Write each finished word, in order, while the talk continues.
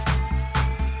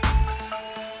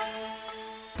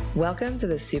Welcome to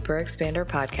the Super Expander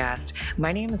podcast.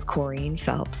 My name is Corrine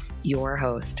Phelps, your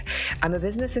host. I'm a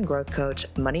business and growth coach,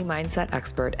 money mindset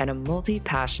expert, and a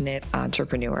multi-passionate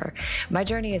entrepreneur. My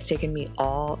journey has taken me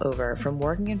all over, from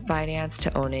working in finance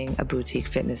to owning a boutique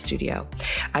fitness studio.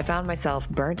 I found myself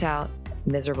burnt out,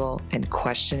 miserable, and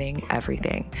questioning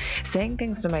everything. Saying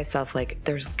things to myself like,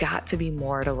 there's got to be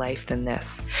more to life than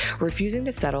this. Refusing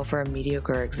to settle for a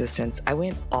mediocre existence, I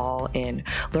went all in,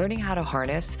 learning how to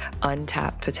harness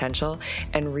untapped potential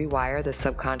and rewire the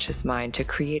subconscious mind to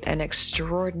create an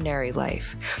extraordinary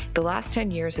life. The last 10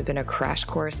 years have been a crash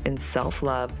course in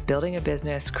self-love, building a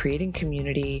business, creating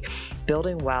community,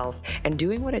 building wealth, and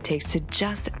doing what it takes to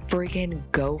just freaking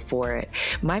go for it.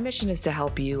 My mission is to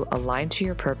help you align to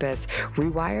your purpose,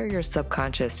 rewire your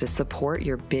subconscious to support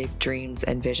your big dreams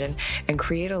and vision, and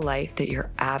create a life that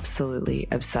you're absolutely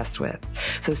obsessed with.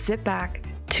 So sit back,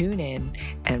 tune in,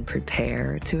 and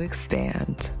prepare to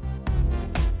expand.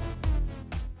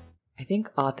 I think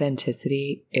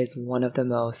authenticity is one of the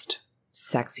most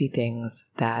sexy things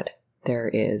that there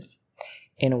is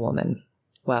in a woman.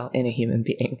 Well, in a human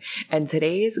being. And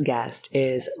today's guest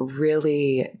is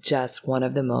really just one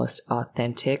of the most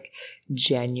authentic,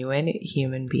 genuine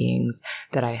human beings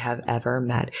that I have ever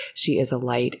met. She is a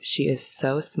light. She is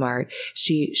so smart.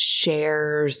 She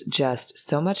shares just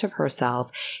so much of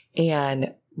herself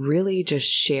and really just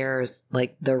shares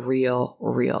like the real,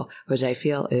 which I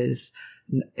feel is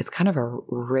kind of a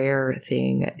rare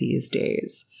thing these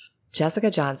days.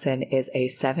 Jessica Johnson is a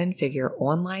 7-figure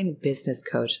online business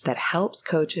coach that helps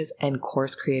coaches and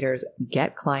course creators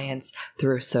get clients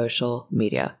through social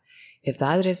media. If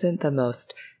that isn't the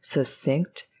most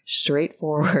succinct,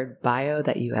 straightforward bio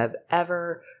that you have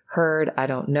ever heard, I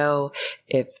don't know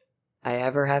if I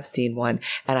ever have seen one.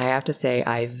 And I have to say,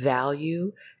 I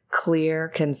value clear,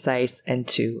 concise, and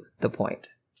to the point.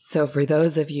 So for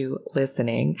those of you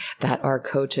listening that are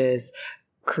coaches,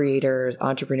 creators,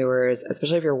 entrepreneurs,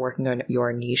 especially if you're working on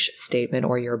your niche statement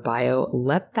or your bio,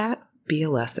 let that be a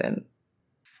lesson.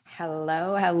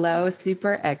 Hello,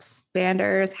 super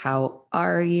expanders. How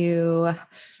are you?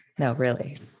 No,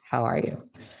 really, how are you?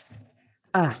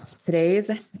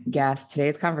 Today's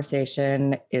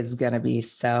conversation is going to be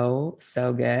so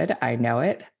good. I know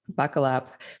it. Buckle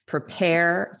up,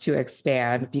 prepare to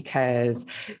expand, because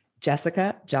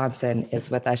Jessica Johnson is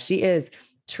with us. She is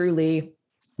truly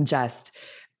just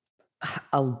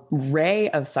a ray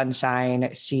of sunshine.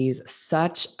 She's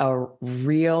such a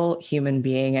real human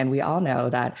being. And we all know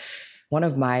that one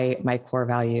of my core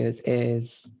values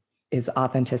is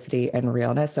authenticity and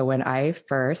realness. So when I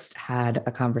first had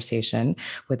a conversation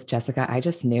with Jessica, I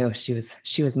just knew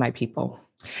she was my people.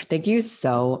 Thank you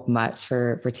so much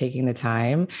for taking the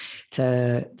time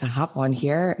to hop on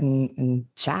here and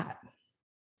chat.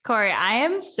 Corey, I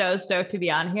am so stoked to be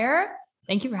on here.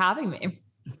 Thank you for having me.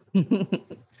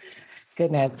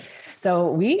 Goodness.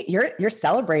 So you're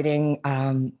celebrating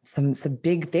some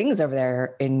big things over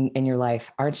there in your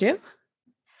life, aren't you?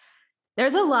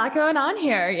 There's a lot going on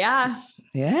here. Yeah.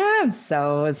 Yeah. I'm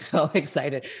so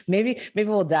excited. Maybe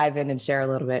we'll dive in and share a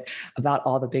little bit about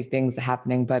all the big things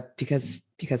happening, but because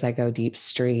I go deep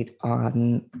straight off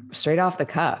the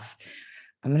cuff,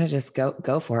 I'm going to just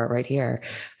go for it right here.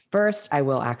 First, I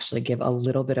will actually give a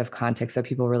little bit of context so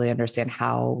people really understand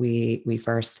how we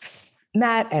first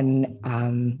met. And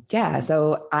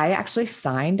so I actually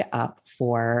signed up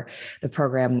for the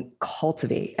program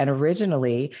Cultivate. And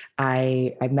originally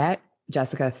I met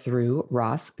Jessica through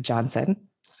Ross Johnson,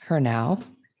 her now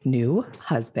new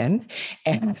husband.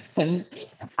 And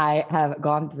I have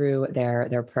gone through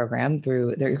their program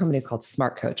through your company is called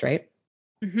Smart Coach, right?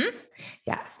 Mm-hmm.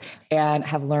 Yes. And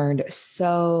have learned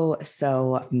so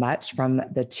much from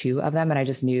the two of them. And I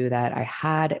just knew that I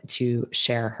had to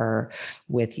share her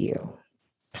with you.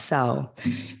 So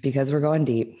because we're going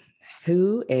deep,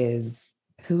 who is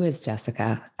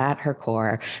Jessica at her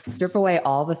core? Strip away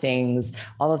all the things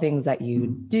that you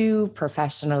do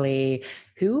professionally.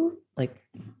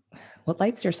 What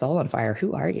lights your soul on fire?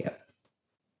 Who are you?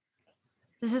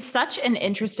 This is such an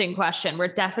interesting question.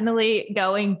 We're definitely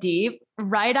going deep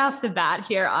right off the bat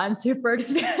here on Super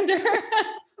Expander.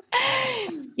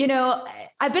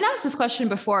 I've been asked this question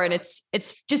before, and it's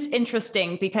just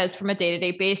interesting because from a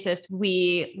day-to-day basis,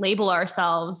 we label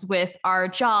ourselves with our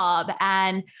job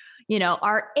and,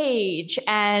 our age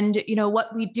and,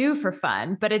 what we do for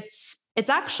fun. But it's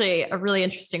actually a really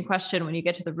interesting question when you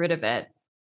get to the root of it.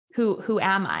 Who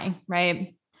am I?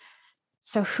 Right.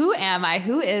 So who am I?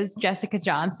 Who is Jessica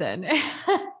Johnson?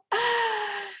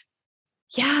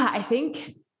 Yeah, I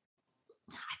think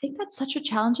that's such a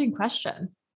challenging question.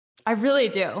 I really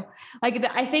do. Like,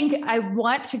 I think I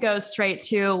want to go straight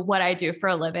to what I do for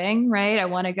a living, right? I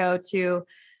want to go to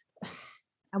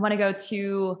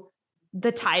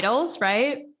the titles,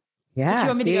 right? But you Yeah.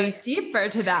 want me to go See, deeper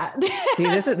to that. see,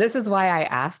 this is why I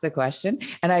asked the question.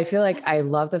 And I feel like I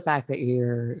love the fact that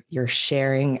you're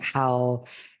sharing how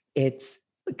it's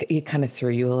it kind of threw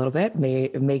you a little bit,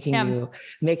 making Yeah.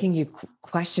 you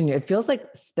question. It feels like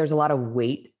there's a lot of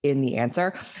weight in the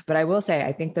answer. But I will say,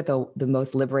 I think that the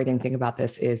most liberating thing about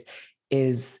this is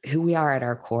who we are at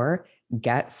our core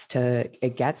gets to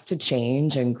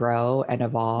change and grow and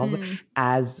evolve Mm.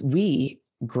 as we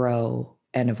grow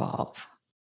and evolve.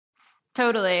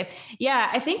 Totally. Yeah.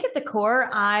 I think at the core,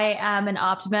 I am an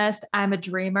optimist. I'm a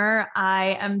dreamer.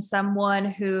 I am someone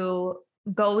who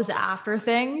goes after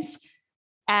things.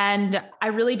 And I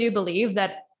really do believe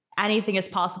that anything is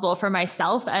possible for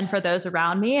myself and for those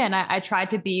around me. And I try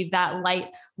to be that light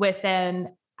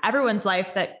within everyone's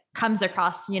life that comes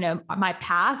across, my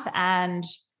path. And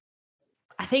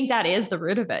I think that is the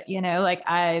root of it, like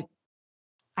I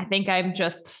think I'm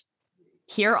just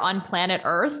here on planet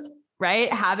Earth,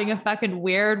 right? Having a fucking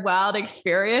weird, wild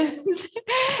experience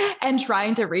and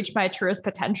trying to reach my truest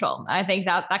potential. I think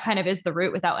that kind of is the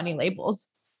root without any labels.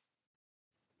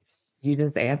 You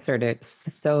just answered it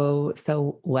so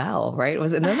well, right?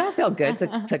 Doesn't that feel good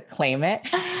to claim it?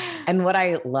 And what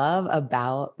I love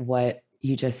about what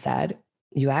you just said,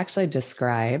 you actually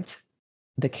described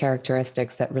the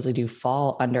characteristics that really do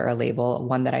fall under a label,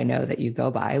 one that I know that you go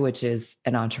by, which is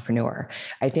an entrepreneur.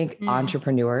 I think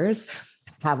entrepreneurs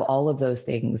have all of those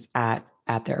things at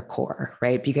their core,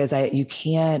 right? Because you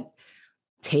can't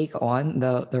take on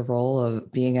the role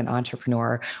of being an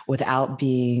entrepreneur without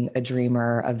being a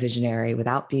dreamer, a visionary,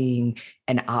 without being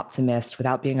an optimist,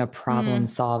 without being a problem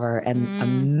solver, and a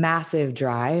massive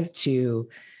drive to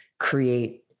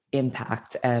create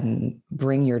impact and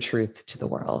bring your truth to the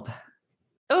world.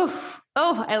 Oh,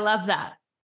 I love that.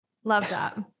 Love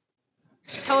that.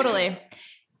 Totally.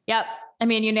 Yep. I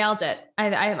mean, you nailed it.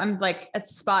 I'm like,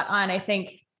 it's spot on. I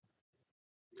think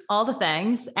all the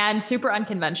things and super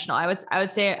unconventional. I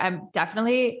would say I'm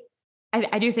definitely,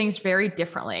 I do things very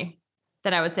differently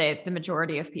than I would say the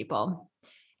majority of people.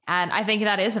 And I think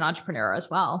that is an entrepreneur as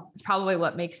well. It's probably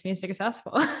what makes me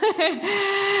successful.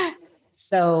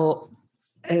 So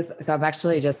I'm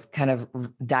actually just kind of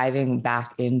diving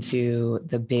back into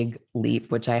The Big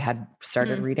Leap, which I had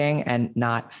started reading and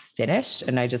not finished.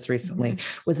 And I just recently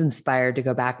was inspired to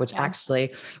go back, which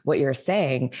actually what you're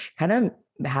saying kind of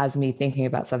has me thinking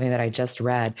about something that I just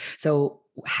read. So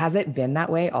has it been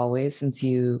that way always since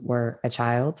you were a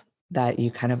child, that you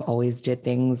kind of always did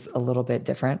things a little bit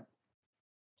different?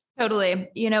 Totally.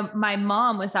 My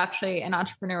mom was actually an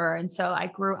entrepreneur. And so I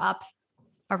grew up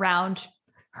around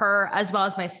her as well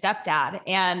as my stepdad.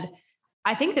 And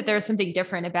I think that there's something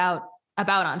different about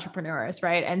entrepreneurs,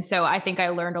 right? And so I think I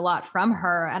learned a lot from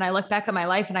her. And I look back at my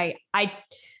life and I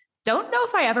don't know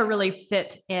if I ever really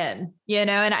fit in, and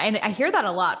I hear that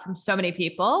a lot from so many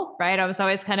people, right? I was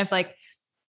always kind of like,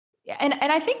 and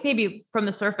I think maybe from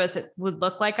the surface, it would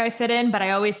look like I fit in, but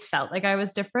I always felt like I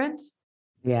was different.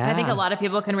 Yeah. And I think a lot of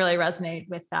people can really resonate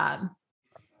with that.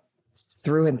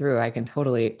 Through and through. I can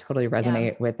totally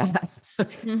resonate with that.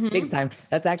 Big time.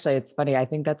 That's actually, it's funny. I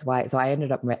think that's why. So I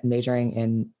ended up majoring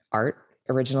in art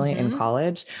originally in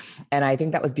college. And I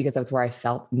think that was because that's where I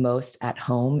felt most at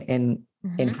home in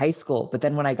high school. But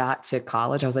then when I got to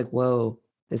college, I was like, whoa,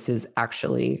 this is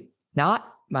actually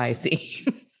not my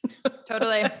scene.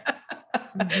 Totally.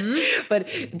 But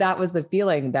that was the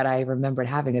feeling that I remembered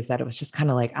having, is that it was just kind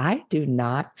of like, I do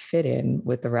not fit in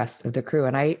with the rest of the crew.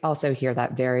 And I also hear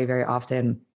that very, very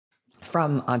often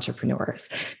from entrepreneurs,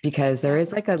 because there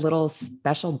is like a little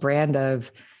special brand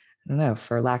of, I don't know,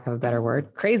 for lack of a better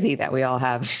word, crazy that we all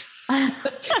have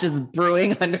just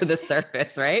brewing under the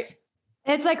surface, right?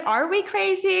 It's like, are we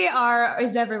crazy or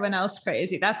is everyone else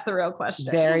crazy? That's the real question.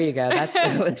 There you go.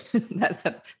 That's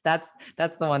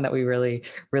that's the one that we really,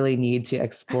 really need to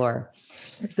explore.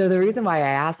 So the reason why I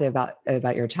asked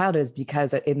about your childhood is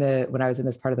because when I was in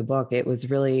this part of the book, it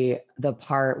was really the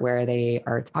part where they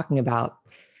are talking about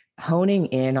honing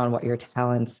in on what your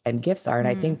talents and gifts are. And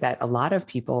I think that a lot of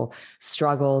people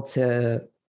struggle to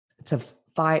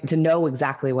know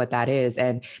exactly what that is.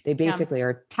 And they basically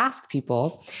are task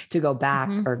people to go back,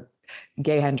 or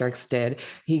Gay Hendricks did.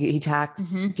 He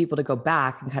tasks people to go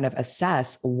back and kind of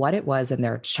assess what it was in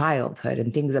their childhood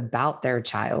and things about their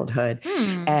childhood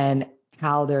and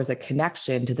how there's a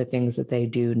connection to the things that they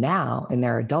do now in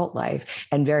their adult life.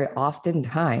 And very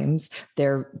oftentimes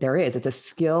there is, it's a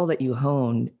skill that you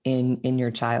honed in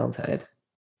your childhood.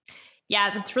 Yeah,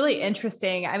 that's really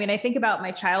interesting. I mean, I think about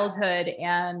my childhood,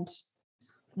 and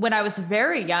when I was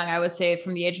very young, I would say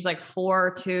from the age of like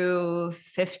 4 to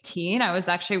 15, I was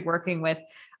actually working with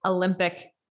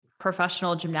Olympic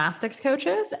professional gymnastics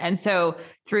coaches. And so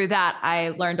through that, I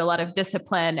learned a lot of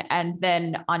discipline. And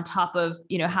then on top of,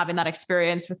 having that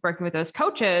experience with working with those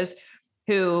coaches,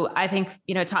 who I think,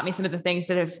 taught me some of the things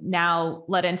that have now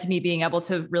led into me being able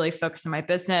to really focus on my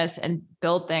business and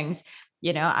build things.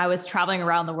 I was traveling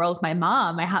around the world with my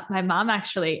mom. My mom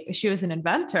actually, she was an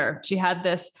inventor. She had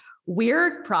this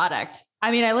weird product.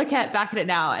 I mean, I look back at it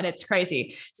now and it's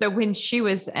crazy. So when she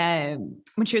was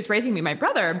raising me, my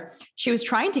brother, she was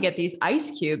trying to get these ice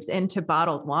cubes into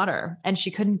bottled water and she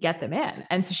couldn't get them in.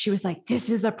 And so she was like, this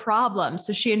is a problem.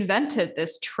 So she invented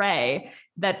this tray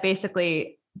that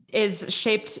basically is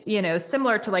shaped,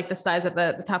 similar to like the size of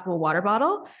the top of a water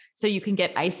bottle. So you can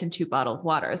get ice into bottled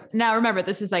waters. Now, remember,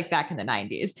 this is like back in the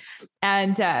 90s.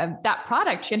 And that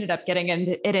product, she ended up getting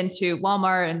it into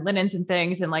Walmart and Linens and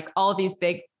things and like all of these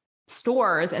big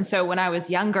stores. And so when I was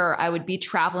younger, I would be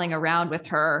traveling around with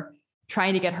her,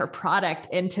 trying to get her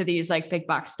product into these like big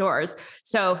box stores.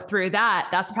 So through that,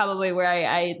 that's probably where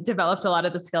I developed a lot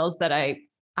of the skills that I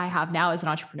have now as an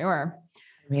entrepreneur.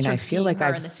 I mean, I feel like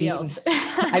I've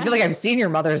seen your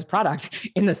mother's product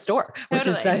in the store, which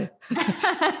is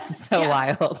so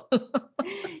wild.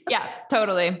 Yeah,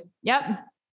 totally. Yep.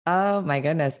 Oh my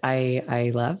goodness.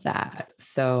 I love that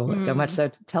so much. So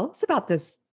tell us about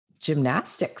this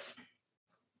gymnastics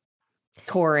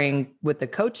touring with the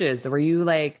coaches. Were you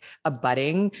like a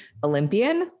budding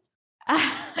Olympian?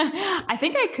 I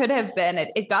think I could have been.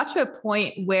 It got to a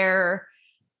point where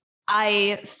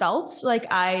I felt like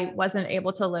I wasn't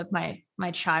able to live my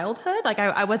childhood. Like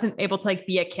I wasn't able to like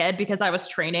be a kid because I was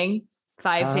training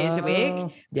 5 days a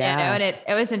week, and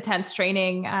it was intense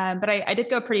training. But I did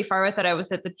go pretty far with it. I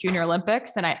was at the Junior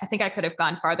Olympics and I think I could have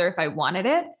gone farther if I wanted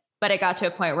it, but it got to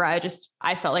a point where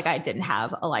I felt like I didn't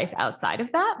have a life outside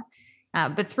of that.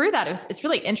 But through that, it's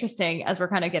really interesting as we're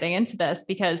kind of getting into this,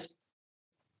 because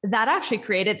that actually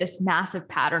created this massive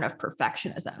pattern of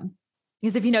perfectionism.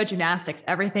 Because if you know gymnastics,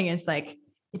 everything is like,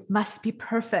 it must be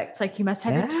perfect. Like you must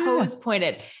have your toes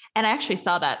pointed. And I actually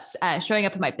saw that showing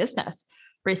up in my business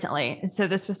recently. And so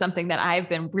this was something that I've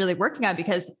been really working on,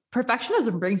 because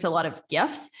perfectionism brings a lot of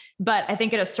gifts, but I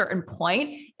think at a certain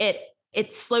point,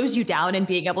 it slows you down in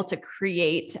being able to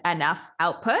create enough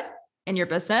output in your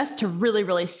business to really,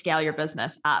 really scale your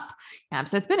business up.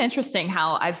 So it's been interesting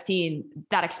how I've seen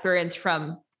that experience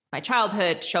from my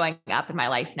childhood showing up in my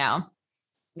life now.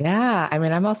 Yeah. I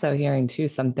mean, I'm also hearing too,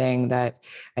 something that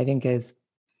I think is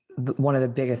one of the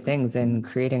biggest things in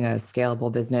creating a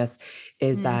scalable business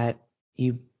is that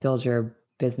you build your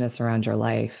business around your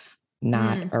life,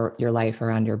 not or your life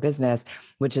around your business,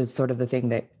 which is sort of the thing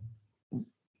that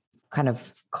kind of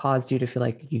caused you to feel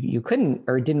like you couldn't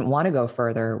or didn't want to go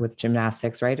further with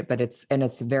gymnastics, right? But it's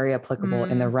very applicable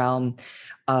in the realm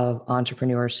of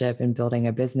entrepreneurship and building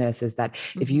a business, is that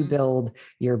if you build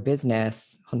your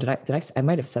business, I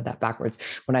might have said that backwards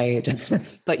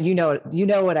but you know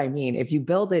what I mean. If you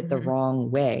build it the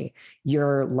wrong way,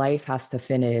 your life has to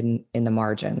fit in the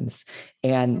margins.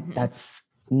 And that's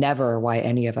never why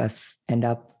any of us end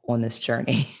up on this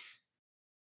journey.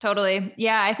 Totally.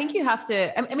 Yeah. I think you have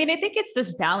to, I mean, I think it's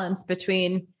this balance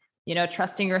between,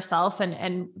 trusting yourself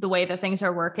and the way that things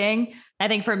are working. I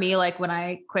think for me, like when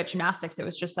I quit gymnastics, it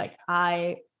was just like,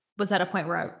 I was at a point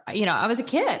where I was a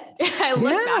kid. I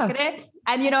look back at it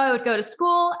and, I would go to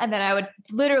school and then I would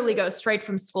literally go straight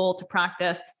from school to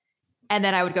practice. And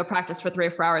then I would go practice for 3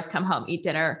 or 4 hours, come home, eat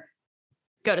dinner,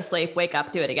 go to sleep, wake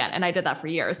up, do it again. And I did that for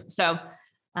years. So,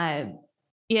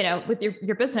 with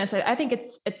your business, I think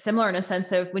it's similar in a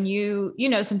sense of when you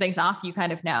know something's off, you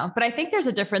kind of know. But I think there's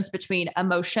a difference between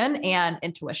emotion and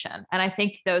intuition. And I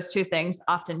think those two things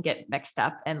often get mixed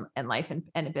up in life and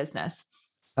in business.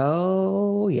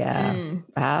 Oh, yeah,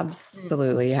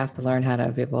 absolutely. You have to learn how to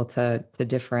be able to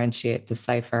differentiate,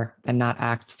 decipher, and not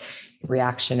act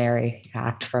reactionary,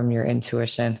 act from your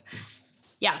intuition.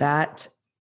 Yeah. That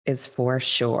is for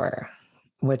sure,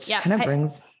 which kind of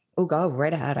brings... Oh, go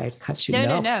right ahead. I cut you.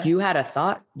 No. You had a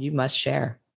thought you must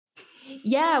share.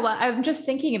 Yeah. Well, I'm just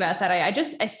thinking about that.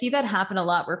 I see that happen a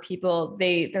lot where people,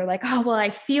 they're like, oh, well, I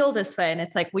feel this way. And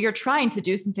it's like, well, you're trying to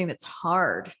do something that's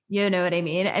hard. You know what I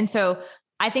mean? And so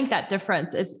I think that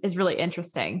difference is really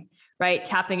interesting, right?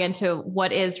 Tapping into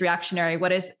what is reactionary,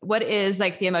 what is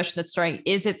like the emotion that's stirring.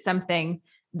 Is it something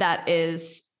that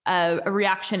is a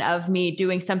reaction of me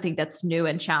doing something that's new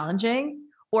and challenging?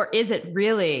 Or is it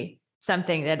really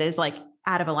something that is like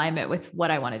out of alignment with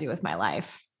what I want to do with my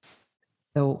life?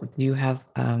 So do you have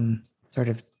sort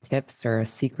of tips or a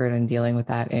secret in dealing with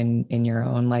that in your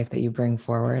own life that you bring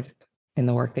forward in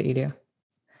the work that you do?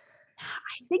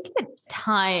 I think that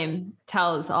time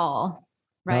tells all,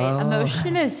 right? Oh,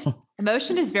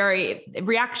 Emotion is very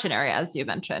reactionary, as you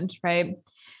mentioned, right?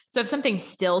 So if something's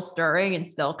still stirring and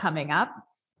still coming up,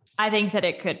 I think that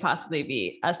it could possibly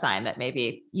be a sign that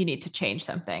maybe you need to change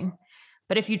something.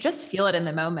 But if you just feel it in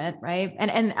the moment, right?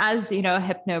 And as you know, a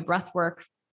hypno breathwork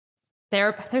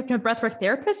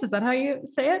therapist, is that how you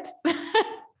say it?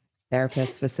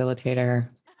 therapist, facilitator,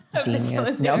 A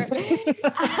genius. No.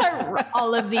 facilitator,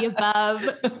 all of the above.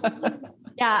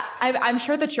 Yeah, I'm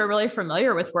sure that you're really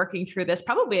familiar with working through this,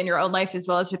 probably in your own life as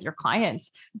well as with your clients,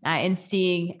 and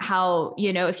seeing how,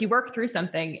 if you work through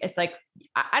something, it's like,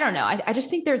 I don't know. I just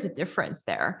think there's a difference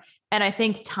there. And I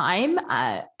think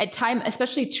at time,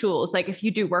 especially tools, like if you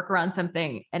do work around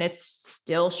something and it's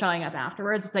still showing up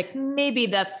afterwards, it's like, maybe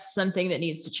that's something that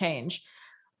needs to change,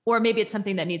 or maybe it's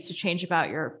something that needs to change about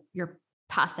your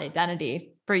past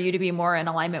identity for you to be more in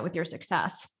alignment with your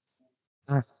success.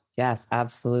 Yes,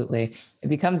 absolutely. It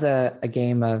becomes a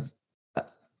game of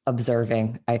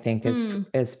observing, I think Mm.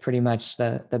 is pretty much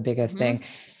the biggest Mhm. thing.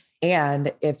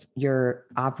 And if you're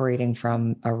operating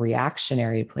from a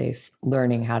reactionary place,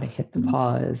 learning how to hit the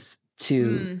pause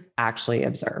to Mm. actually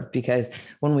observe, because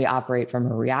when we operate from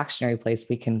a reactionary place,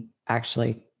 we can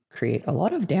actually create a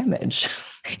lot of damage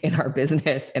in our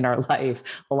business, in our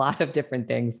life. A lot of different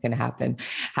things can happen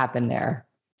there.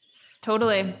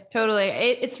 Totally, totally.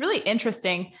 It's really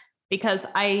interesting because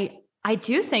I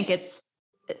do think it's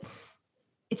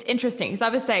interesting because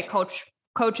obviously I coach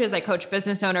coaches, I coach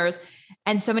business owners,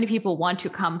 and so many people want to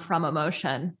come from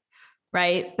emotion,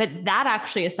 right? But that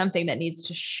actually is something that needs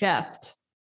to shift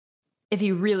if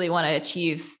you really want to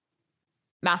achieve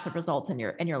massive results in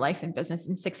your life and business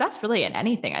and success really in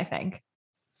anything, I think.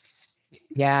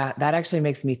 Yeah, that actually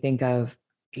makes me think of,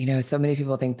 so many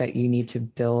people think that you need to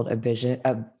build a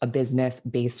business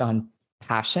based on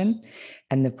passion.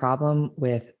 And the problem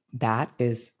with that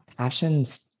is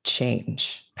passions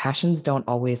change. Passions don't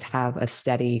always have a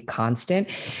steady constant.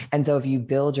 And so if you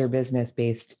build your business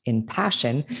based in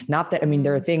passion, not that, I mean,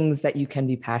 there are Mm. things that you can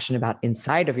be passionate about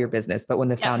inside of your business, but when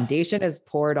the Yep. foundation is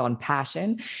poured on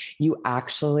passion, you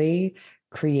actually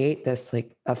create this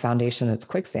like a foundation that's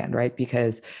quicksand, right?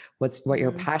 Because what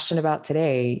you're Mm. passionate about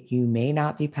today, you may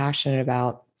not be passionate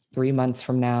about 3 months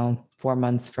from now, 4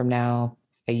 months from now,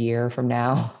 a year from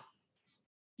now.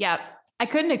 Yeah, I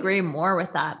couldn't agree more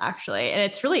with that, actually. And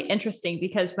it's really interesting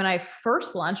because when I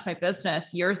first launched my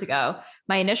business years ago,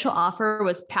 my initial offer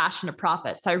was passion to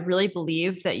profit. So I really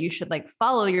believe that you should like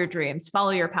follow your dreams,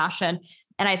 follow your passion.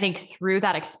 And I think through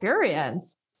that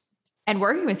experience and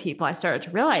working with people, I started to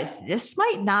realize this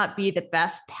might not be the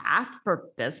best path for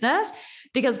business,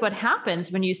 because what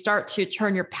happens when you start to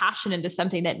turn your passion into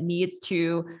something that needs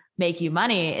to make you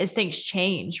money is things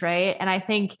change, right? And I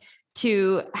think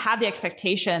to have the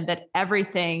expectation that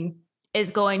everything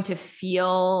is going to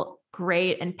feel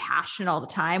great and passionate all the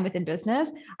time within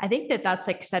business, I think that that's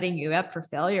like setting you up for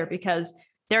failure, because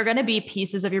there are going to be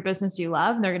pieces of your business you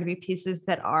love, and there are going to be pieces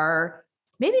that are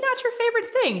maybe not your favorite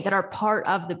thing that are part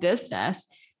of the business.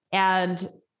 And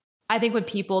I think when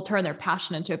people turn their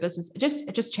passion into a business,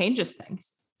 it just changes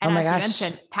things. Oh And my as you gosh.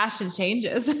 mentioned, passion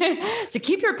changes. So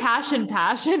keep your passion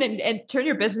and turn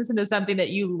your business into something that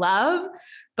you love,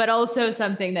 but also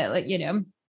something that like,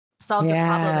 solves a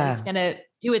problem and is Yeah. going to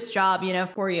do its job,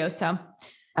 for you. So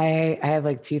I have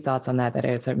like two thoughts on that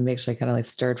it's actually kind of like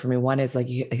stirred for me. One is like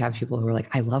you have people who are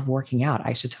like, I love working out.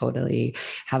 I should totally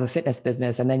have a fitness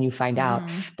business. And then you find out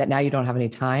mm, that now you don't have any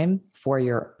time for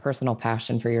your personal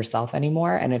passion for yourself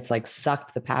anymore. And it's like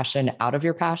sucked the passion out of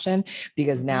your passion,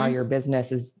 because now mhm. your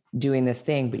business is doing this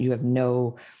thing, but you have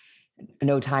no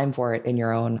time for it in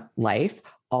your own life.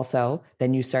 Also,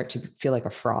 then you start to feel like a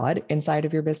fraud inside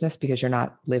of your business because you're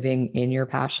not living in your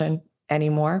passion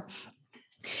anymore.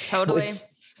 Which, Totally.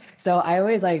 so I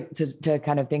always like to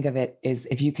kind of think of it is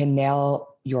if you can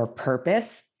nail your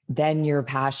purpose, then your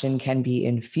passion can be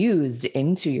infused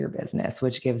into your business,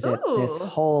 which gives it this Ooh,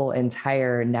 whole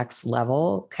entire next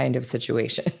level kind of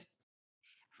situation.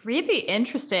 really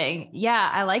interesting. Yeah,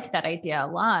 I like that idea a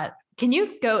lot. Can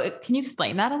you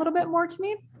explain that a little bit more to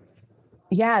me?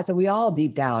 Yeah, so we all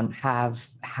deep down have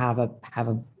a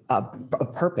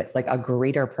purpose, like a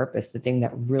greater purpose, the thing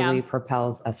that really Yeah.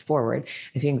 propels us forward.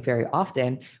 I think very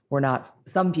often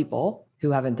some people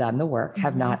who haven't done the work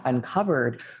have not Hmm.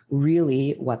 uncovered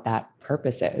really what that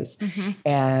purpose is. Hmm.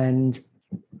 And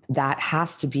that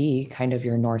has to be kind of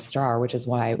your North Star, which is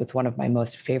why it's one of my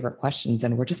most favorite questions.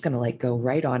 And we're just going to like go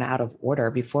right on out of order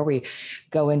before we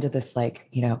go into this, like,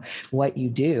 what you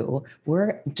do.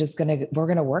 We're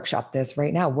going to workshop this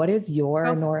right now. What is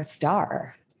your North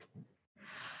Star?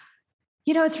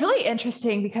 It's really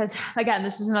interesting because, again,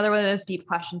 this is another one of those deep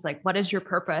questions, like, what is your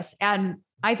purpose? And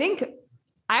I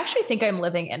actually think I'm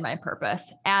living in my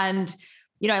purpose. And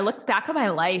I look back on my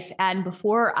life, and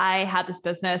before I had this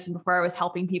business and before I was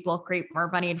helping people create more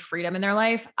money and freedom in their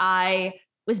life, I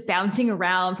was bouncing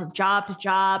around from job to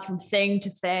job, from thing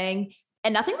to thing,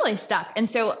 and nothing really stuck. And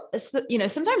so,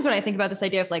 sometimes when I think about this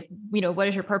idea of like, what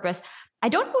is your purpose? I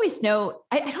don't always know.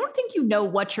 I don't think you know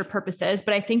what your purpose is,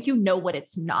 but I think you know what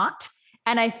it's not.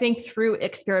 And I think through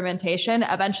experimentation,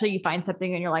 eventually you find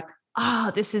something and you're like,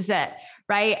 oh, this is it.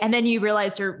 Right. And then you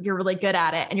realize you're really good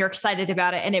at it and you're excited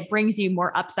about it. And it brings you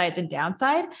more upside than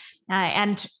downside.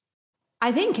 And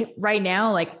I think right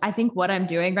now, I think what I'm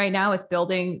doing right now with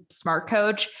building Smart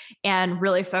Coach and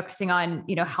really focusing on,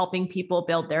 helping people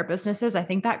build their businesses, I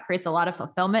think that creates a lot of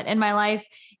fulfillment in my life.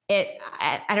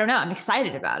 I don't know, I'm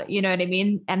excited about it. You know what I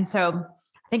mean? And so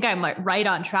I think I'm right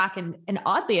on track. And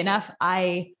oddly enough,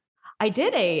 I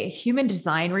did a human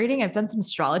design reading. I've done some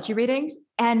astrology readings,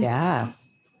 and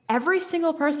every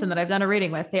single person that I've done a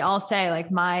reading with, they all say like,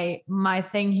 my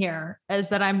thing here is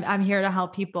that I'm here to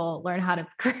help people learn how to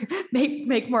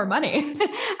make more money.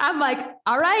 I'm like,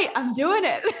 all right, I'm doing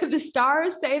it. The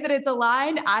stars say that it's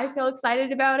aligned. I feel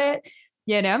excited about it,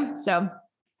 So,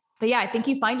 but yeah, I think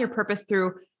you find your purpose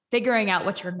through figuring out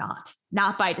what you're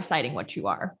not by deciding what you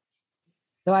are.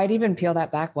 So I'd even peel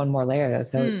that back one more layer though.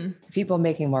 So people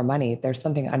making more money, there's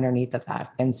something underneath of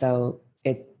that. And so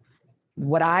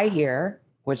what I hear,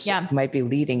 which might be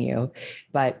leading you,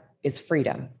 but is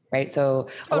freedom, right? So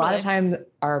a lot of times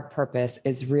our purpose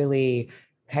is really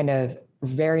kind of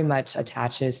very much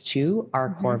attaches to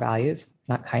our core values,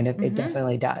 not kind of, it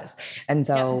definitely does. And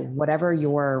so whatever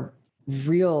your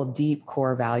real deep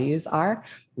core values are,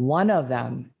 one of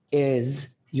them is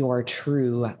your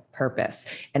true purpose.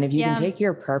 And if you can take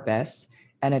your purpose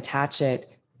and attach it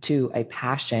to a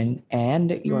passion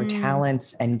and your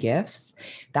talents and gifts,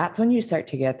 that's when you start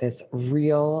to get this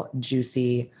real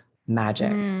juicy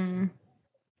magic.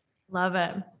 Love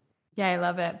it. Yeah, I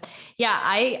love it. Yeah,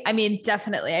 I mean,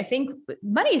 definitely. I think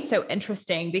money is so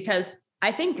interesting because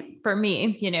I think for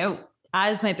me,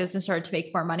 as my business started to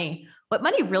make more money, what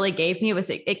money really gave me was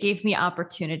it gave me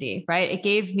opportunity, right? It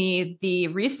gave me the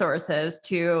resources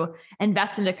to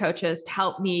invest into coaches to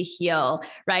help me heal,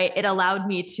 right? It allowed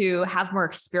me to have more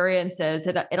experiences.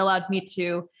 It allowed me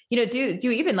to,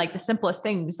 do even like the simplest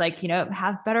things, like,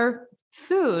 have better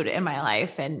food in my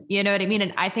life. And you know what I mean?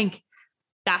 And I think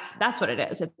that's what it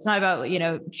is. It's not about,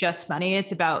 just money.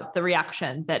 It's about the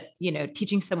reaction that,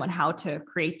 teaching someone how to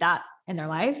create that in their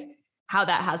life, how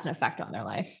that has an effect on their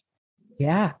life.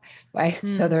 Yeah.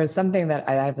 So there's something that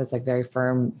I have this like very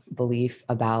firm belief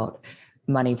about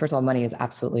money. First of all, money is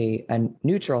absolutely a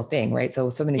neutral thing, right? So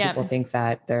many people think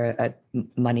that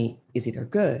money is either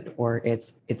good or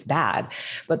it's bad.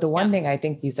 But the one thing I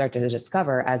think you start to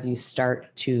discover as you start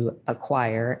to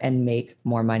acquire and make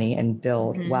more money and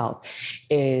build wealth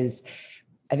is,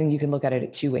 I think you can look at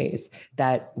it two ways.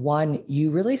 That one, you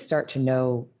really start to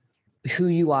know who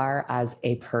you are as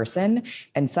a person.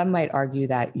 And some might argue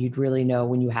that you'd really know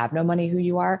when you have no money who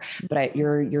you are, but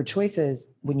your choices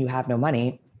when you have no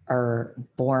money are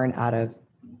born out of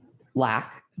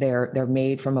lack. They're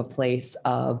made from a place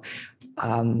of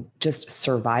just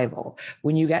survival.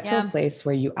 When you get to a place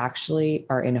where you actually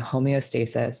are in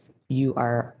homeostasis, you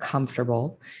are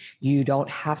comfortable, you don't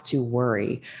have to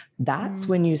worry, that's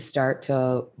when you start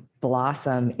to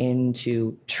blossom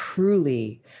into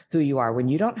truly who you are. When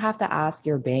you don't have to ask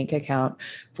your bank account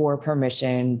for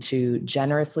permission to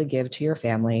generously give to your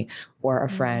family or a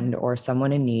friend or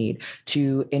someone in need,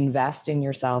 to invest in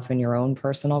yourself and your own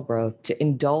personal growth, to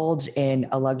indulge in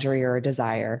a luxury or a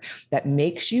desire that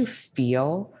makes you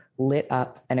feel lit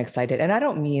up and excited. And I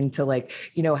don't mean to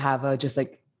have a just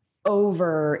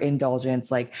overindulgence.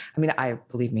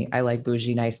 Believe me, I like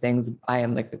bougie, nice things. I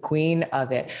am like the queen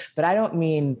of it, but I don't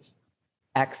mean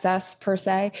excess per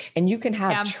se. And you can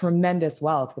have tremendous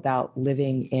wealth without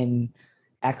living in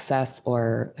excess,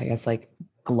 or I guess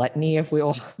gluttony, if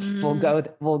we'll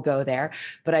go there.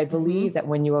 But I believe that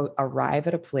when you arrive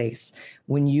at a place,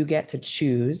 when you get to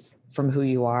choose from who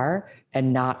you are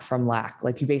and not from lack,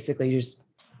 you basically just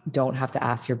don't have to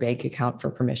ask your bank account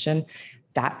for permission,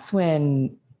 that's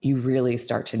when you really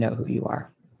start to know who you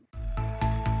are.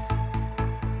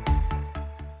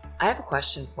 I have a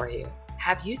question for you.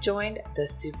 Have you joined the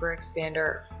Super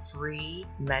Expander free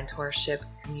mentorship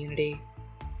community?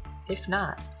 If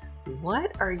not,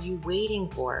 what are you waiting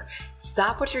for?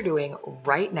 Stop what you're doing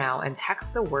right now and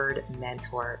text the word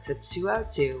mentor to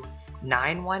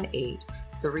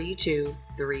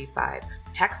 202-918-3235.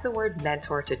 Text the word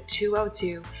mentor to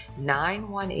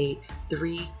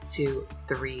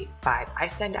 202-918-3235. I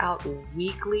send out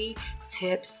weekly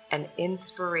tips and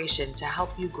inspiration to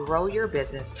help you grow your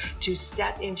business, to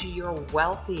step into your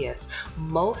wealthiest,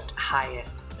 most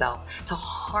highest self, to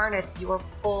harness your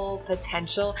full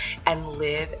potential and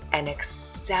live an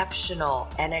exceptional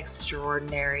and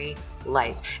extraordinary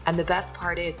life. And the best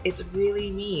part is, it's really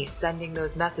me sending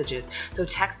those messages. So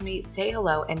text me, say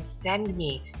hello, and send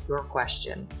me your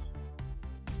questions.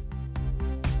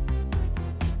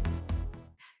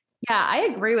 Yeah,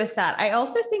 I agree with that. I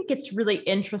also think it's really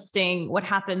interesting what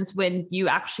happens when you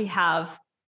actually have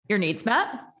your needs met,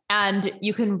 and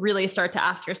you can really start to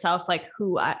ask yourself, like,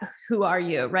 who are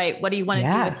you, right? What do you want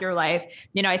to do with your life?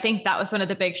 I think that was one of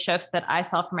the big shifts that I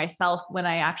saw for myself when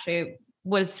I actually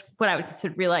was what I would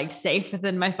consider really like safe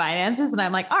within my finances. And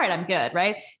I'm like, all right, I'm good.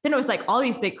 Right. Then it was like all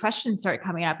these big questions started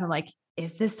coming up. I'm like,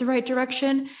 is this the right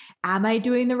direction? Am I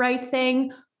doing the right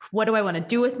thing? What do I want to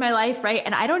do with my life? Right.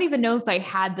 And I don't even know if I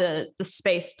had the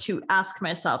space to ask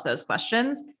myself those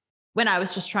questions when I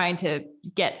was just trying to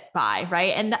get by.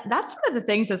 Right. And that's one of the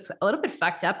things that's a little bit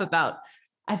fucked up about,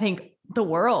 I think, the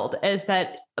world, is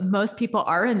that most people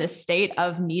are in this state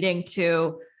of needing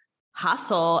to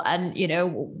hustle and,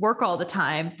 work all the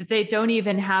time, that they don't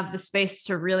even have the space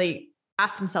to really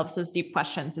ask themselves those deep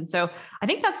questions. And so I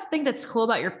think that's the thing that's cool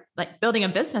about your building a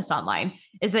business online,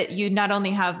 is that you not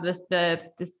only have the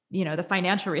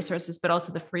financial resources, but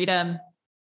also the freedom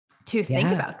to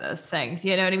think about those things,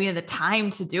 you know what I mean? The time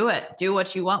to do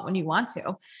what you want when you want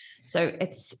to. So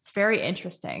it's very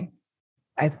interesting.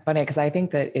 It's funny because I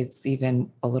think that it's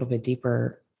even a little bit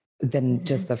deeper than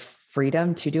just the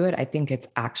freedom to do it. I think it's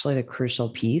actually the crucial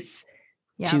piece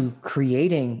to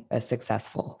creating a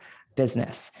successful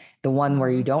business, the one where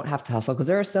you don't have to hustle, because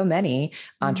there are so many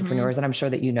entrepreneurs, and I'm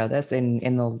sure that you know this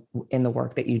in the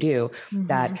work that you do,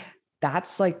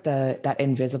 that's like that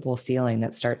invisible ceiling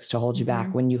that starts to hold you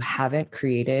back when you haven't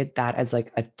created that as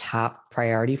like a top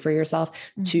priority for yourself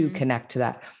to connect to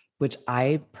that, which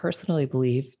I personally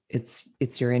believe it's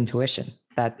your intuition.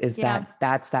 That's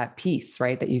that piece,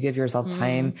 right? That you give yourself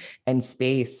time and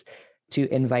space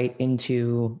to invite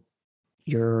into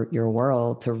your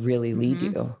world to really lead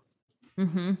you.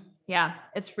 Yeah.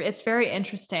 It's very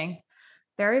interesting.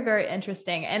 Very, very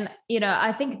interesting. And,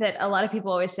 I think that a lot of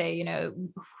people always say,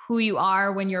 who you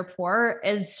are when you're poor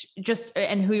is just,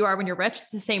 and who you are when you're rich, it's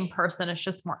the same person. It's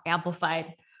just more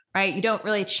amplified, right? You don't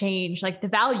really change, like the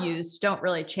values don't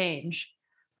really change,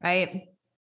 right?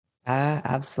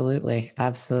 Absolutely.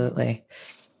 Absolutely.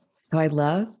 So I'd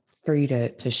love for you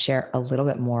to share a little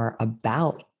bit more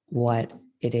about what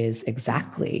it is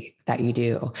exactly that you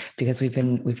do, because we've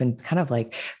been kind of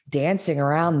like dancing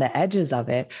around the edges of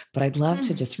it, but I'd love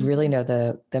to just really know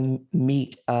the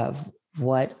meat of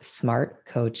what Smart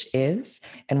Coach is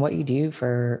and what you do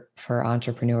for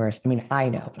entrepreneurs. I mean, I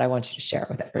know, but I want you to share it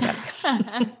with everybody.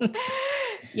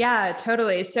 Yeah,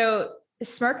 totally. So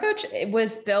Smart Coach, it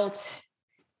was built,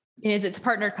 it's a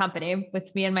partner company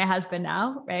with me and my husband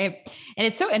now, right? And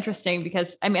it's so interesting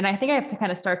because, I think I have to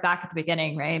kind of start back at the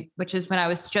beginning, right? Which is when I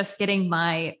was just getting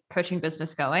my coaching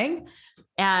business going,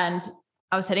 and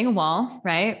I was hitting a wall,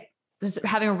 right? I was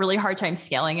having a really hard time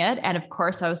scaling it. And of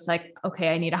course I was like,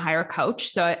 okay, I need to hire a coach.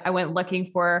 So I went looking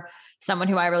for someone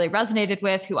who I really resonated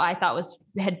with, who I thought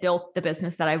had built the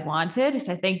business that I wanted.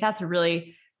 So I think that's a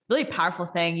really, really powerful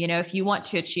thing. If you want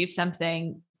to achieve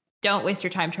something, don't waste your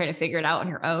time trying to figure it out on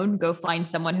your own. Go find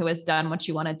someone who has done what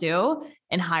you want to do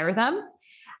and hire them.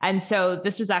 And so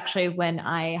this was actually when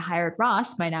I hired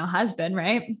Ross, my now husband,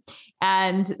 right?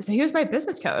 And so he was my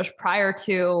business coach prior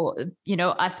to,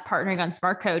 us partnering on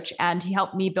Smart Coach. And he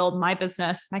helped me build my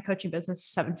business, my coaching business,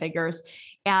 7 figures.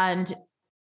 And,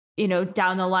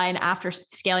 down the line, after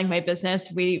scaling my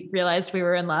business, we realized we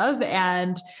were in love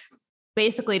and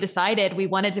basically decided we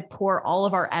wanted to pour all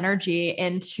of our energy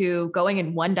into going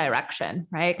in one direction,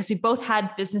 right? Because we both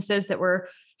had businesses that were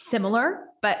similar,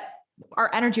 but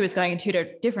our energy was going in 2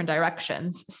 different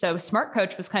directions. So Smart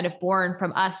Coach was kind of born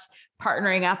from us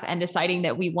partnering up and deciding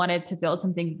that we wanted to build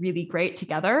something really great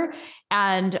together.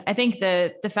 And I think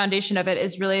the foundation of it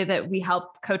is really that we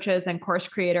help coaches and course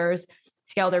creators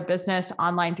scale their business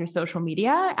online through social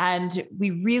media. And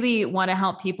we really want to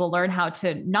help people learn how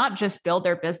to not just build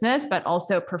their business, but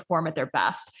also perform at their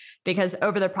best. Because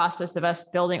over the process of us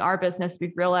building our business,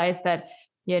 we've realized that,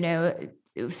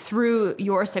 through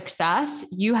your success,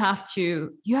 you have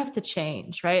to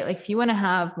change, right? Like if you want to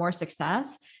have more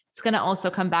success, it's going to also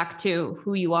come back to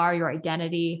who you are, your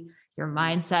identity, your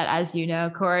mindset, as you know,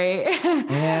 Corey.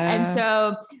 Yeah. And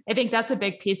so I think that's a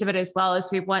big piece of it, as well as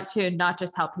we want to not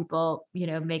just help people,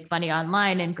 make money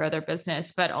online and grow their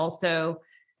business, but also,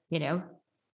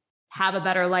 have a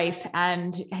better life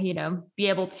and, be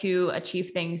able to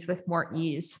achieve things with more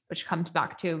ease, which comes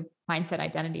back to mindset,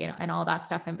 identity, and all that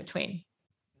stuff in between.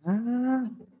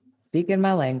 Speaking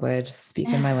my language.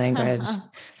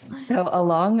 So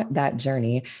along that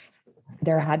journey,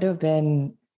 there had to have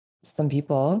been some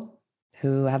people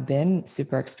who have been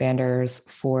super expanders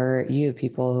for you,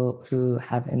 people who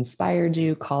have inspired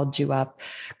you, called you up,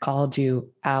 called you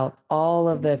out, all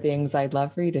of the things. I'd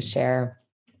love for you to share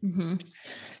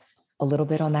a little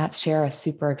bit on that. Share a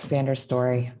super expander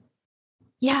story.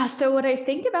 Yeah. So when I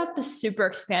think about the super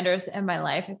expanders in my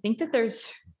life, I think that there's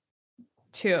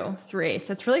 2, 3.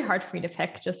 So it's really hard for me to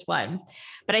pick just one.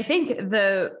 But I think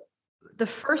the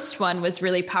first one was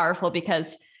really powerful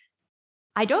because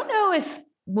I don't know if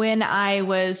when I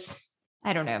was,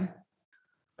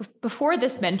 before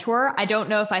this mentor, I don't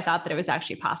know if I thought that it was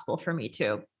actually possible for me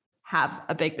to have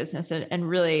a big business and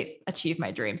really achieve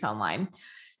my dreams online.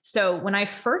 So when I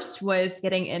first was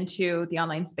getting into the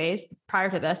online space, prior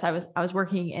to this, I was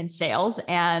working in sales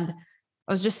and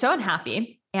I was just so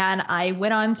unhappy. And I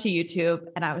went on to YouTube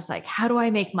and I was like, how do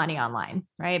I make money online?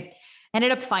 Right.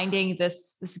 Ended up finding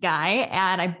this guy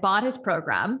and I bought his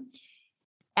program.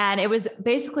 And it was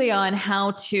basically on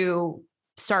how to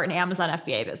start an Amazon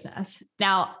FBA business.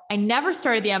 Now, I never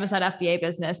started the Amazon FBA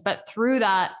business, but through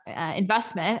that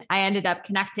investment, I ended up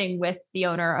connecting with the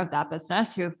owner of that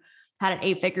business who had an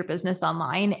 8-figure business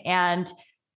online. And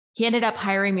he ended up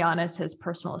hiring me on as his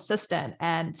personal assistant.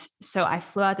 And so I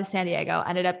flew out to San Diego,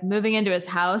 ended up moving into his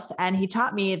house, and he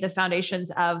taught me the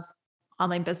foundations of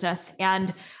online business.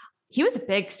 And he was a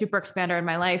big super expander in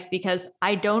my life because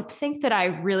I don't think that I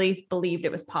really believed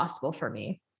it was possible for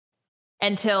me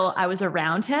until I was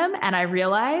around him and I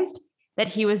realized that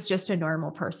he was just a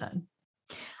normal person.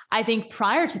 I think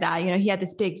prior to that, he had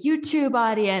this big YouTube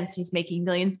audience, he's making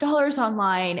millions of dollars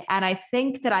online. And I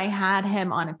think that I had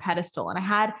him on a pedestal and I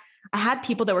had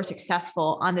people that were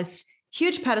successful on this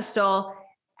huge pedestal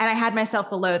and I had myself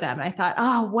below them. And I thought,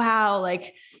 oh, wow.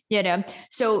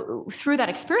 So through that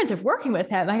experience of working with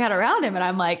him, I got around him and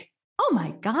I'm like, oh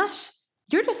my gosh,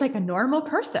 you're just like a normal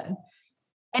person.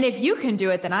 And if you can do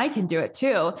it, then I can do it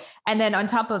too. And then on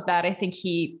top of that, I think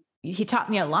he taught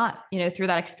me a lot, through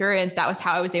that experience. That was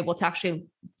how I was able to actually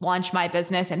launch my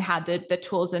business and had the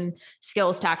tools and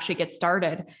skills to actually get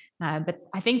started. But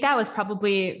I think that was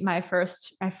probably my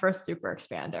first super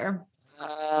expander.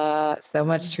 So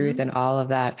much truth in all of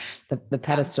that. The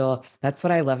pedestal, that's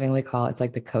what I lovingly call it. It's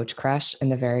like the coach crush in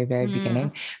the very, very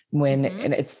beginning. And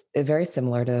it's very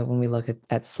similar to when we look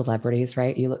at celebrities,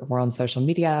 right? We're on social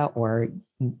media or,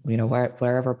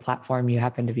 wherever platform you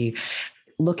happen to be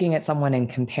looking at someone and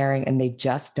comparing, and they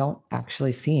just don't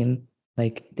actually seem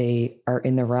like they are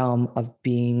in the realm of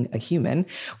being a human.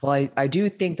 Well, I do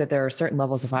think that there are certain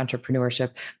levels of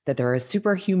entrepreneurship, that there are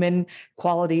superhuman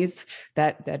qualities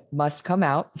that must come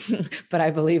out. But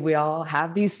I believe we all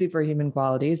have these superhuman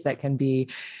qualities that can be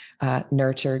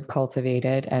nurtured,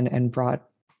 cultivated, and brought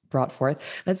forth.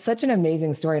 That's such an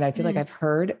amazing story. And I feel like I've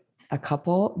heard a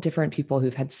couple different people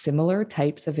who've had similar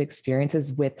types of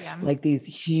experiences with like these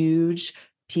huge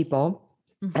people,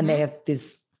 and they have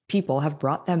these people have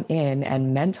brought them in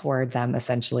and mentored them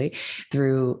essentially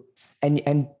through,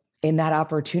 and in that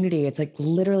opportunity, it's like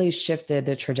literally shifted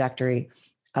the trajectory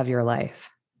of your life.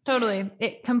 Totally.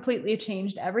 It completely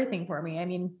changed everything for me. I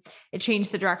mean, it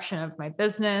changed the direction of my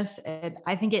business.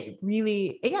 I think it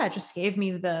really, it just gave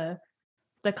me the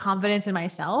confidence in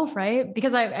myself, right?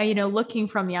 Because I looking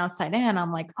from the outside in,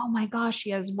 I'm like, oh my gosh, he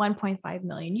has 1.5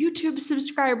 million YouTube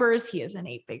subscribers. He has an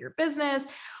 8-figure business.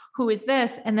 Who is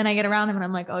this? And then I get around him and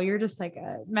I'm like, oh, you're just like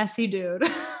a messy dude.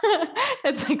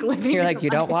 It's like living. You're like, you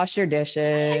don't wash your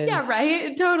dishes. Yeah,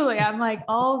 right. Totally. I'm like,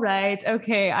 all right,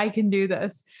 okay, I can do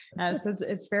this. So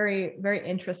it's very, very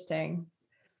interesting.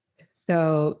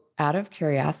 So out of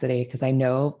curiosity, because I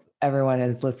know everyone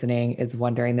is listening is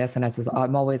wondering this, and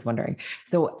I'm always wondering.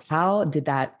 So how did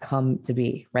that come to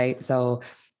be, right? So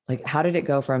like, how did it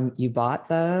go from you bought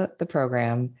the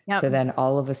program to then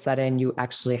all of a sudden you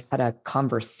actually had a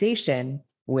conversation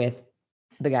with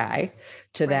the guy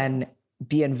to then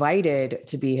be invited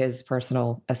to be his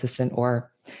personal assistant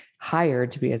or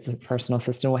hired to be his personal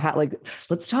assistant?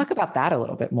 Let's talk about that a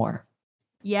little bit more.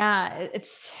 Yeah,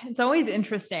 it's always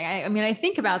interesting. I mean, I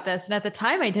think about this, and at the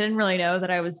time I didn't really know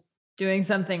that I was doing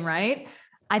something right.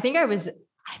 I think I was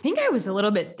I think I was a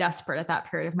little bit desperate at that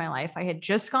period of my life. I had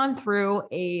just gone through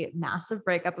a massive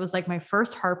breakup. It was like my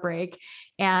first heartbreak.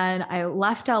 And I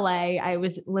left LA. I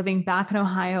was living back in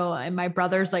Ohio in my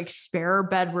brother's like spare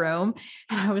bedroom.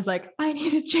 And I was like, I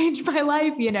need to change my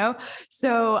life, you know?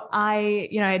 So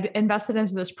I'd invested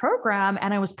into this program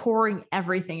and I was pouring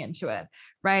everything into it.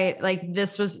 Right. Like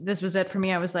this was it for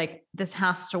me. I was like, this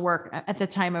has to work. At the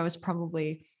time, I was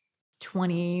probably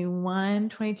 21,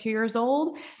 22 years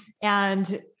old.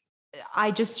 And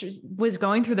I just was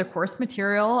going through the course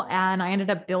material and I ended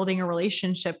up building a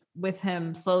relationship with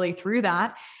him slowly through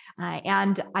that.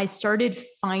 And I started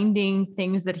finding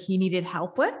things that he needed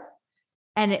help with.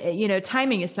 And,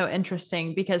 timing is so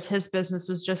interesting because his business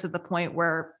was just at the point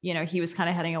where, he was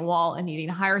kind of hitting a wall and needing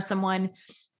to hire someone.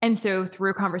 And so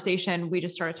through conversation, we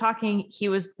just started talking. He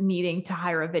was needing to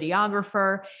hire a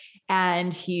videographer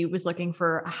and he was looking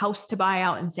for a house to buy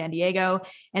out in San Diego.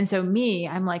 And so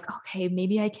I'm like, okay,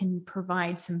 maybe I can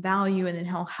provide some value and then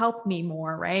he'll help me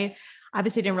more, right?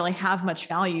 Obviously didn't really have much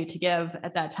value to give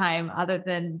at that time other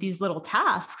than these little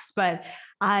tasks, but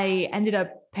I ended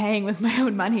up paying with my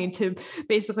own money to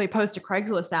basically post a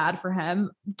Craigslist ad for him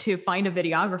to find a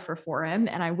videographer for him.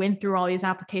 And I went through all these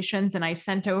applications and I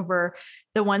sent over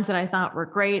the ones that I thought were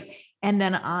great. And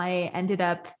then I ended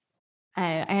up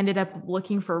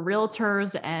looking for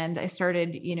realtors and I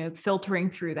started, filtering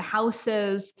through the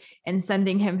houses and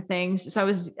sending him things. So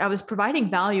I was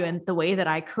providing value in the way that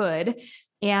I could.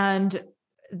 And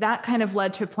that kind of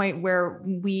led to a point where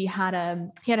he had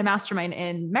a mastermind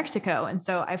in Mexico. And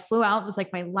so I flew out, it was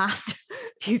like my last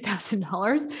few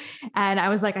 $1,000s. And I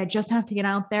was like, I just have to get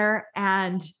out there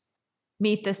and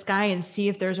meet this guy and see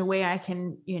if there's a way I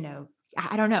can,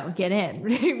 I don't know, get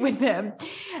in with him.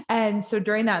 And so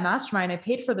during that mastermind, I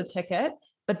paid for the ticket,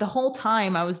 but the whole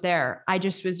time I was there, I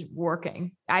just was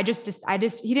working. He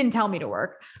didn't tell me to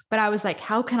work, but I was like,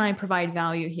 how can I provide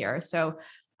value here? So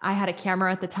I had a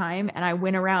camera at the time and I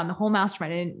went around the whole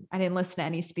mastermind. I didn't listen to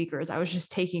any speakers. I was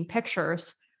just taking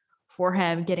pictures for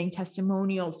him, getting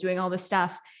testimonials, doing all this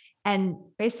stuff. And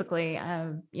basically,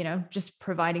 just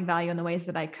providing value in the ways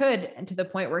that I could. And to the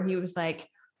point where he was like,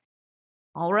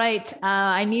 all right,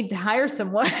 I need to hire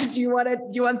someone. Do you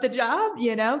want the job?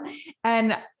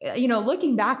 And,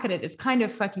 looking back at it, it's kind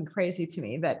of fucking crazy to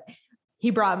me that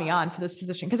he brought me on for this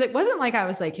position. Cause it wasn't like I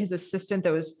was like his assistant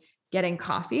that was getting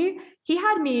coffee. He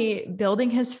had me building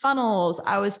his funnels.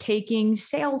 I was taking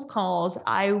sales calls.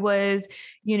 I was,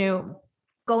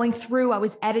 going through, I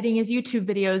was editing his YouTube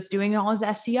videos, doing all his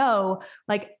SEO.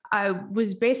 Like I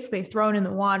was basically thrown in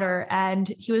the water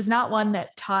and he was not one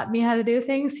that taught me how to do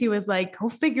things. He was like, go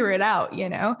figure it out,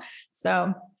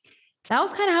 So that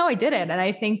was kind of how I did it. And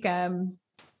I think,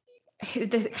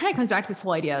 it kind of comes back to this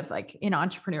whole idea of like an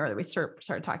entrepreneur that we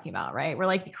started talking about, right? We're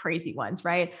like the crazy ones,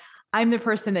 right? I'm the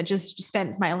person that just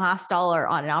spent my last dollar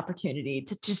on an opportunity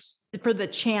to just for the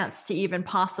chance to even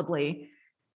possibly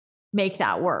make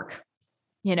that work.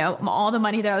 All the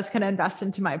money that I was going to invest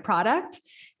into my product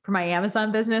for my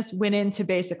Amazon business went into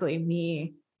basically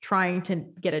me trying to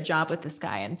get a job with this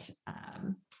guy. And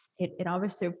it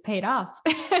obviously paid off.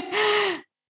 I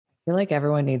feel like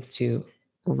everyone needs to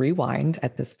rewind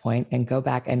at this point and go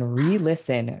back and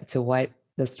re-listen to what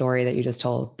the story that you just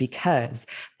told, because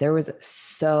there was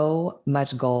so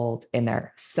much gold in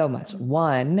there. So much.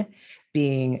 One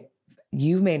being,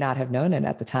 you may not have known it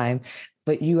at the time,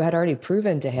 but you had already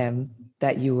proven to him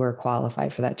that you were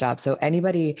qualified for that job. So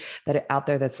anybody that out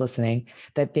there that's listening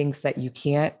that thinks that you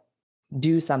can't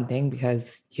do something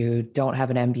because you don't have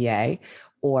an MBA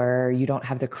or you don't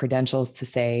have the credentials to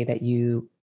say that you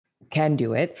can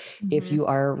do it. Mm-hmm. If you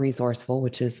are resourceful,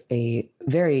 which is a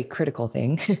very critical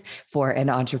thing for an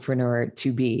entrepreneur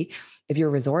to be, if you're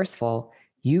resourceful,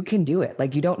 you can do it.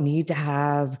 Like you don't need to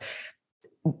have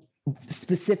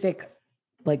specific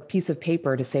like piece of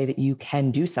paper to say that you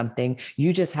can do something.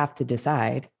 You just have to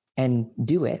decide and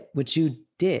do it, which you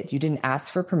did. You didn't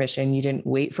ask for permission. You didn't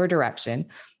wait for direction.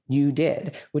 You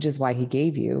did, which is why he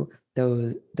gave you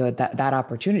that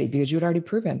opportunity, because you had already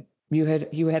proven. You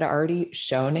had already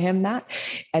shown him that.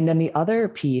 And then the other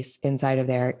piece inside of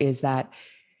there is that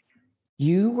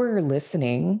you were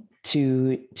listening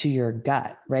to your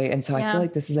gut, right? And so I feel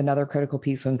like this is another critical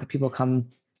piece when people come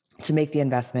to make the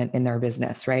investment in their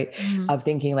business, right? Mm-hmm. Of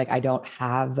thinking like, I don't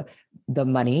have the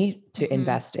money to mm-hmm.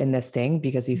 invest in this thing,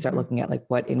 because you start mm-hmm. looking at like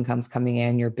what income's coming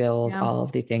in, your bills, all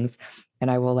of the things. And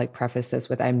I will like preface this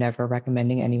with, I'm never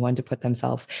recommending anyone to put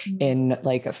themselves mm-hmm. in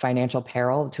like a financial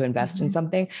peril to invest mm-hmm. in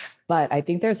something. But I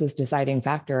think there's this deciding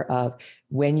factor of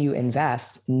when you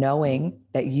invest, knowing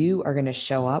that you are going to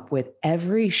show up with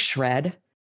every shred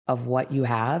of what you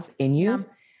have in you.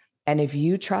 And if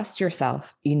you trust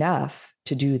yourself enough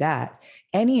to do that,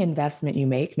 any investment you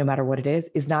make, no matter what it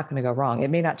is not going to go wrong. It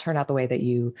may not turn out the way that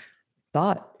you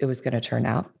thought it was going to turn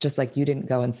out. Just like you didn't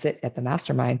go and sit at the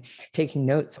mastermind taking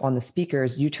notes on the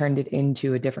speakers, you turned it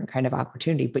into a different kind of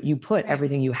opportunity, but you put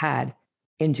everything you had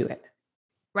into it.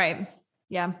 Right.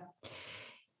 Yeah.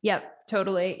 Yep,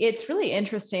 totally. It's really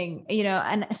interesting,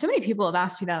 and so many people have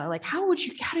asked me that, like, how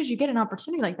did you get an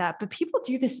opportunity like that? But people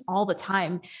do this all the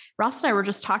time. Ross and I were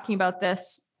just talking about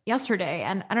this yesterday,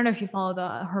 and I don't know if you follow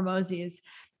the Hormozis.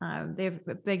 They have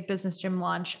a big business gym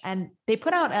launch, and they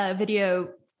put out a video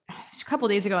a couple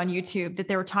of days ago on YouTube that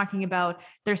they were talking about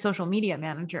their social media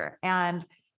manager and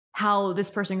how this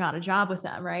person got a job with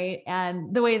them. Right.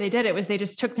 And the way they did it was they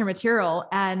just took their material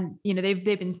and, they've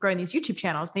been growing these YouTube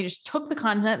channels. They just took the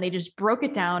content, they just broke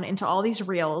it down into all these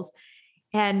reels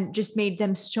and just made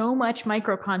them so much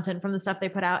micro content from the stuff they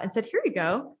put out and said, here you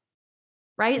go.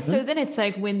 Right. Mm-hmm. So then it's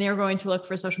like when they're going to look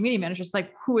for a social media manager, it's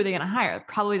like, who are they going to hire?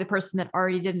 Probably the person that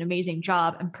already did an amazing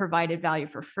job and provided value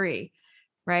for free.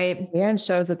 Right. And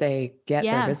shows that they get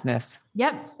their business.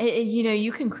 Yep.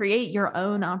 You can create your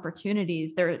own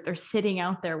opportunities. They're sitting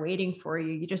out there waiting for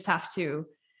you. You just have to,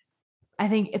 I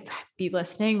think, be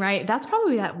listening, right? That's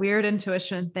probably that weird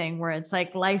intuition thing where it's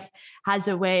like life has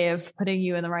a way of putting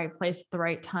you in the right place at the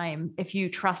right time if you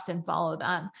trust and follow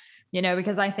that,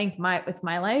 because I think with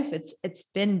my life, it's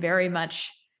been very much,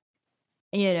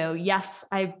 yes,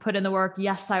 I put in the work.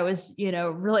 Yes, I was,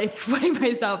 really putting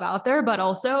myself out there, but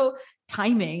also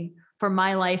timing for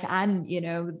my life and,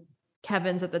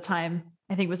 Kevin's at the time,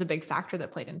 I think was a big factor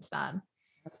that played into that.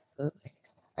 Absolutely.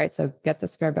 All right. So get the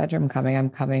spare bedroom coming.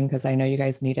 I'm coming because I know you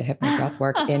guys need a hypno breath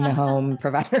work in-home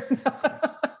provider.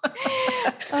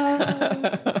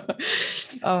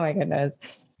 Oh my goodness.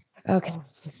 Okay.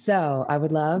 So I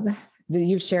would love that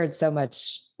you've shared so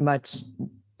much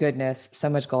goodness,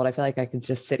 so much gold. I feel like I could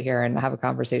just sit here and have a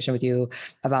conversation with you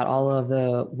about all of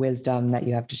the wisdom that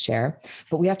you have to share,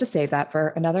 but we have to save that for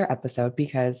another episode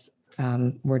because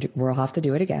we'll have to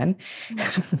do it again.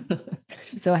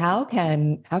 So how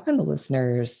can the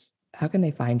listeners, how can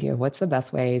they find you? What's the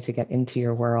best way to get into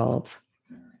your world?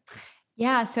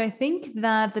 Yeah. So I think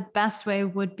that the best way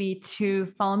would be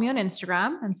to follow me on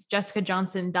Instagram. It's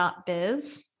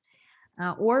jessicajohnson.biz.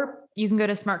 Or you can go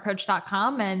to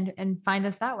smartcoach.com and find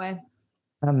us that way.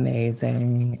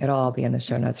 Amazing. It'll all be in the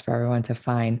show notes for everyone to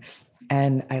find.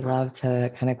 And I love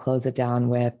to kind of close it down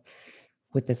with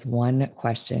this one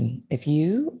question. If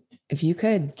you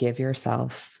could give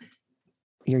yourself,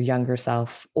 your younger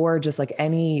self, or just like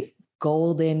any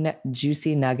golden,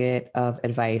 juicy nugget of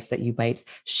advice that you might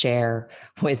share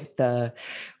with the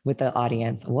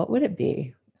audience, what would it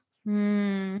be?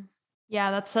 Yeah,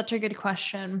 that's such a good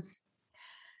question.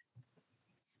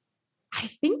 I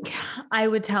think I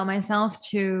would tell myself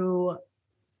to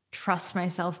trust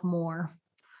myself more.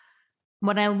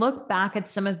 When I look back at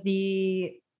some of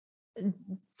the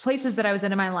places that I was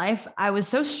in my life, I was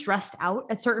so stressed out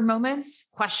at certain moments,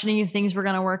 questioning if things were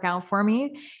going to work out for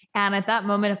me. And at that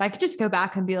moment, if I could just go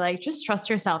back and be like, just trust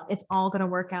yourself, it's all going to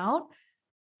work out.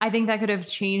 I think that could have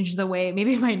changed the way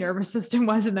maybe my nervous system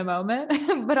was in the moment,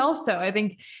 but also I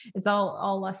think it's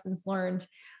all lessons learned.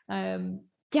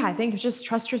 Yeah, I think just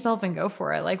trust yourself and go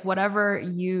for it. Like whatever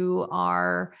you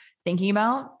are thinking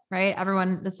about, right?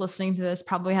 Everyone that's listening to this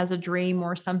probably has a dream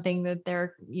or something that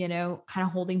they're, kind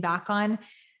of holding back on.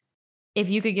 If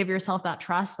you could give yourself that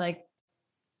trust, like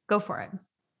go for it,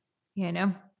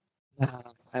 Oh,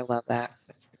 I love that.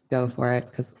 Let's go for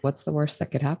it. Because what's the worst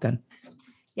that could happen?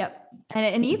 Yep.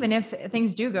 And even if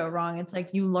things do go wrong, it's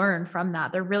like you learn from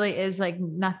that. There really is like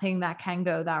nothing that can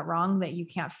go that wrong that you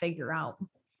can't figure out.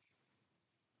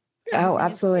 Oh,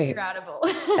 absolutely.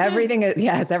 Everything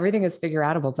is figure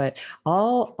outable, but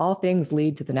all things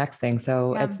lead to the next thing.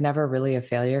 So It's never really a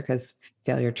failure because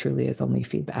failure truly is only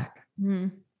feedback. Mm-hmm.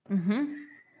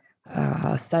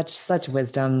 Such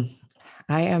wisdom.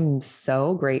 I am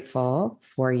so grateful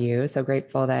for you. So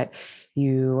grateful that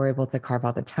you were able to carve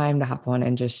out the time to hop on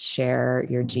and just share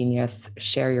your genius,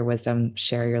 share your wisdom,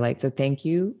 share your light. So thank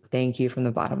you. Thank you from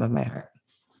the bottom of my heart.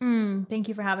 Thank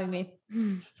you for having me.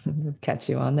 Catch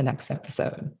you on the next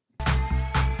episode.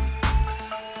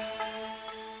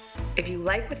 If you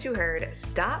like what you heard,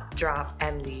 stop, drop,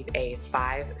 and leave a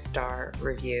 5-star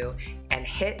review and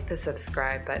hit the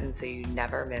subscribe button so you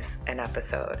never miss an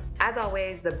episode. As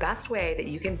always, the best way that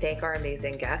you can thank our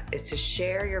amazing guests is to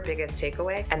share your biggest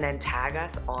takeaway and then tag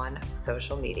us on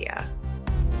social media.